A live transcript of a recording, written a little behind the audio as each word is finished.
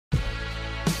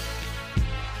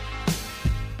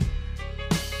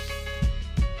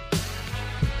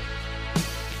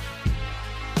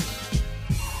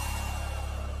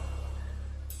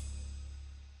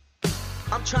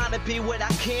trying to be what I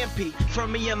can be. For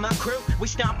me and my crew, we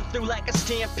stomping through like a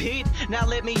stampede. Now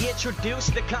let me introduce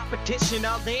the competition.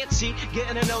 All antsy,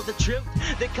 getting to know the truth.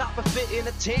 The copper fit in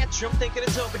a tantrum, thinking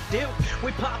it's overdue.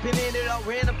 We popping in at all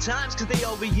random times, cause they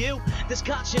over you. This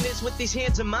caution is with these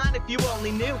hands of mine, if you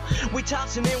only knew. We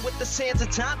tossing in with the sands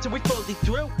of time till we fully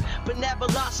through. But never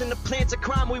lost in the plans of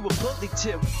crime we were bullied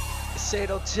to. It's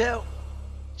 802,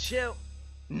 chill.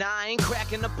 Nah, I ain't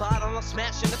cracking the bottle, I'm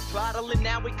smashing the throttle. And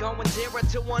now we going 0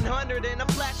 to 100 in a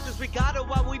flash, cause we got it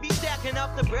while we be stacking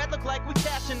up the bread. Look like we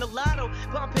cashing the lotto,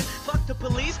 pumping, fuck the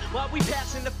police while we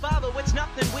passing the follow. It's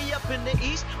nothing, we up in the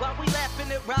east while we laughing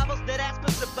at rivals that ask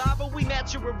for survival. We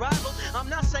match your arrival. I'm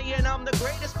not saying I'm the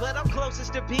greatest, but I'm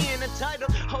closest to being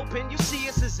entitled. Hoping you see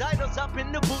us as idols up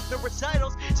in the booth, the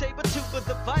recitals. Saber tooth of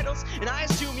the vitals, and I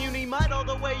assume you need might all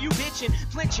the way you bitching,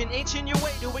 flinching, inching your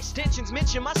way to extensions.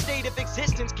 Mention my state of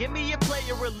existence. Give me a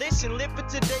player or listen. Live for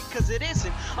today, cause it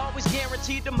isn't always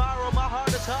guaranteed tomorrow. My heart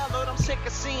is hollowed, I'm sick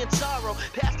of seeing sorrow.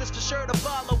 Past us to sure to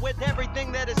follow with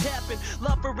everything that has happened.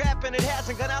 Love for rapping, it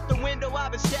hasn't gone out the window.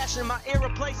 I've been stashing my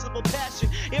irreplaceable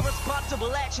passion.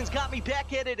 Irresponsible actions got me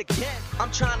back at it again.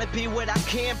 I'm trying to be what I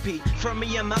can be. For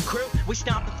me and my crew, we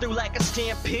stomping through like a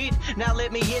stampede. Now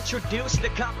let me introduce the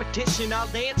competition. All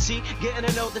antsy, getting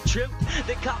to know the truth.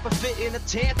 The copper fit in a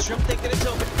tantrum, thinking it's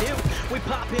overdue. We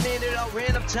popping in at all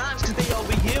random times, cause they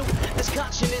over you. This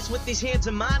caution is with these hands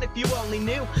of mine, if you only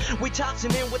knew. We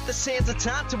tossing in with the sands of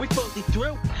time till we fully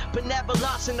through. But never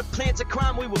lost in the plans of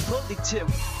crime we were bullied to.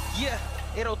 Yeah,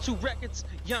 802 Records,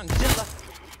 Young Dilla.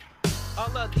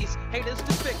 All of these haters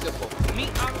despicable. Me,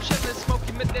 I'm chillin',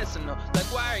 smoking medicinal. Like,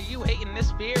 why are you hating this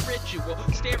spiritual?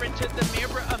 Stare into the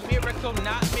mirror, a miracle,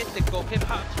 not mythical.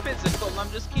 Hip-hop's physical, I'm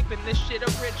just keeping this shit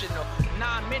original.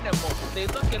 Non-minimal, they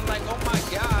looking like, oh my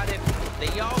god, and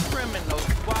they all criminals.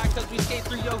 Why? Cause we skate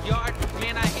through your yard.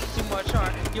 Man, I hate too much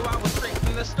heart. Yo, I was straight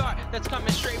from the start. That's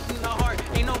coming straight from the heart.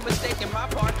 Ain't no mistake in my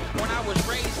part. When I was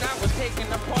raised, I was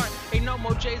taken apart. Ain't no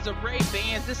more J's or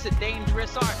Ray-Bans. This a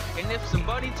dangerous art. And if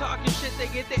somebody talking shit, they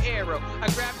get the arrow. I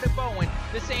grab the bow and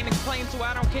this ain't explained, so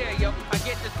I don't care, yo. I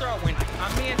get the throwing.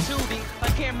 I'm in 2D,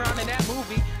 like Cameron in that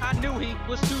movie. I knew he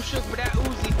was too shook with that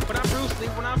Uzi, but I'm Bruce Lee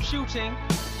when I'm shooting.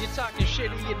 You're talking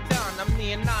shit or you're done. I'm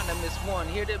the anonymous one,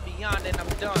 here to beyond and I'm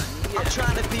done. Yeah. I'm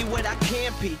trying to be what I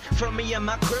can be. For me and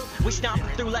my crew, we stomping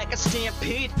through like a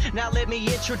stampede. Now let me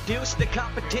introduce the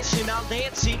competition. All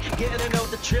antsy, getting to know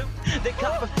the truth. The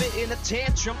copper fit in a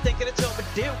tantrum, thinking it's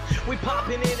overdue. We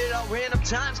popping in at all random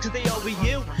times, cause they over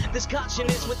you. This caution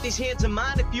is with these hands of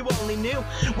mine, if you only knew.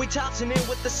 We tossing in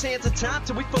with the sands of time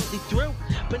till we fully through.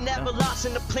 But never lost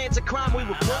in the plans of crime we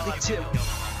were bullied to.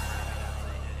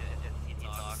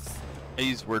 I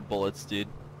use word bullets, dude.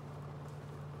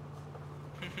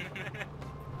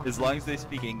 As long as they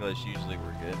speak English, usually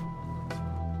we're good.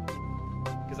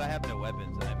 Because I have no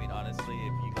weapons, and I mean, honestly,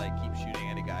 if you like keep shooting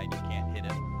at a guy and you can't hit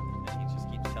him, and he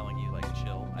just keeps telling you like,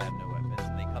 chill, I have no weapons,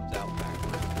 and he comes out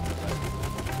backwards.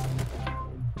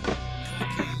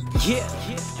 Yeah,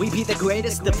 we be the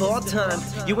greatest of all time.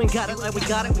 You ain't got it like we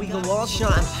got it, we gon' all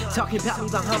shine. Talking about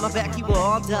me behind my back, you will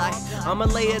all die. I'ma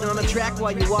lay it on the track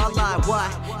while you all lie.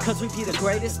 Why? Cause we be the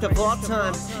greatest of all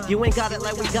time. You ain't got it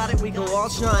like we got it, we gon' all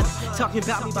shine. Talking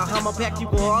about me behind my back, you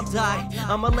will all die.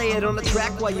 I'ma lay it on the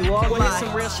track while you all lie. Well, here's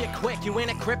some real shit quick. You in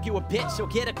a crip, you a bitch. So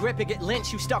get a grip and get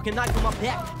lynched. You stuck a knife on my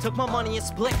back, took my money and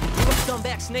split. You a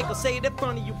scumbag snake, I'll say it in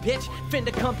front of you, bitch.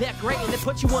 Finna come back great and then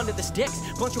put you under the sticks.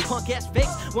 Bunch of punk ass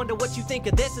fakes. Wonder what you think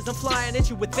of this as I'm flying at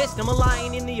you with fists. I'm a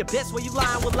lion in the abyss where you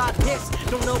lying with lot dicks.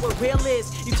 Don't know what real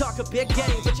is. You talk a big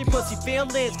game, but your pussy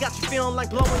feelings got you feeling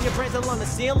like blowing your brains along the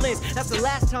ceilings. That's the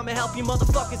last time I help you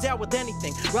motherfuckers out with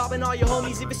anything. Robbing all your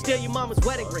homies, even steal your mama's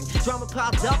wedding ring. Drama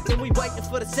popped up, and we waiting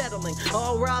for the settling.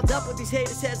 All riled up with these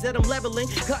haters' heads that I'm leveling.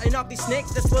 Cutting off these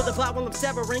snakes, that's for the bot while I'm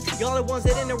severing. Y'all the ones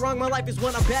that in the wrong, my life is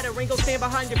one I'm bettering. Go stand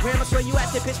behind your grandma, where you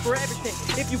at, they pitch for everything.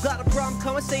 If you got a problem,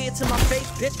 come and say it to my face,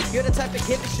 bitch. You're the type of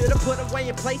kid that should've put away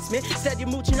your placement. Said you're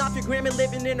mooching off your grandma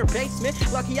living in her basement.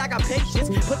 Lucky I got patience.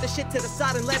 Put the shit to the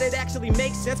side and let it actually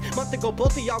make sense. Month ago,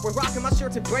 both of y'all were rocking my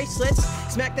shirts and bracelets.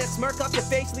 Smack that smirk off your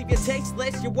face, leave you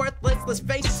tasteless. You're worthless, let's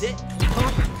face it.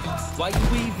 Why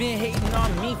you even hating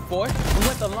on me for? We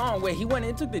went the long way, he went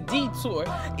and took the detour.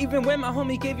 Even when my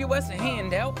homie gave you us a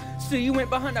handout, still you went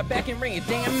behind our back and ran your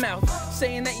damn mouth.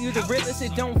 Saying that you the realest,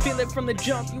 it don't feel it from the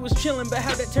jump. You was chilling, but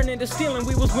how that turned into stealing?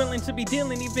 We was willing to be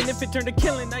dealing, even if it turned to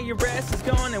killing. Now your ass is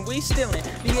gone and we stealing.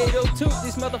 The 802,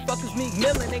 these motherfuckers Meek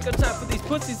Millin. Ain't got time for these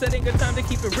pussies, that ain't got time to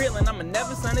keep it real. And I'ma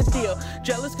never sign a deal.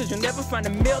 Jealous cause you'll never find a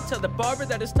meal. Tell the barber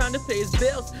that it's time to pay his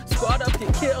bills. Squad up,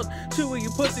 get killed. Two of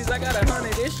you pussies, I got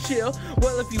 100 ish. chill.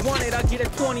 Well, if you want it, I'll get a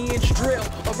 20-inch drill.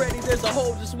 Already there's a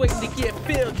hole just waiting to get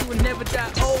filled. You would never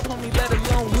die old, homie, let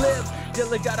alone live.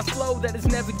 Dilla got a flow that is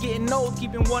never getting old,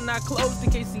 keeping one eye closed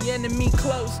in case the enemy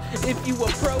close. If you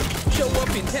approach, show up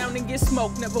in town and get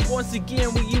smoked. Never once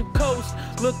again will you coast.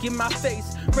 Look in my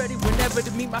face, ready whenever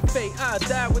to meet my fate. I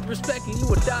die with respect and you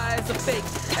will die as a fake.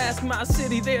 Ask my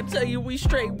city, they'll tell you we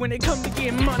straight. When it comes to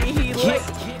getting money, he late.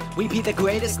 We be the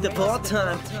greatest of all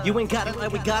time. You ain't got it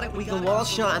like we got it, we gon' all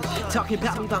shine. Talking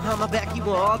about me behind my back, you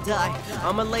will all die.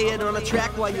 I'ma lay it on the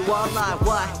track while you all lie.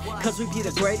 Why? Cause we be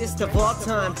the greatest of all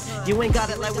time. You ain't got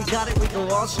it like we got it, we gon'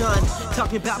 all shine.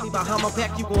 Talking about me behind my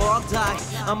back, you will all die.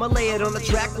 I'ma lay it on the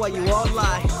track while you all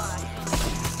lie.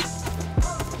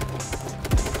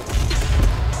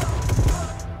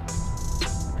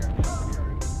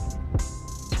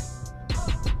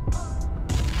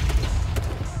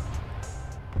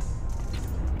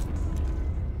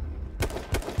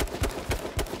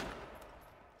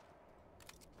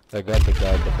 I got the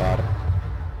guy at the bottom.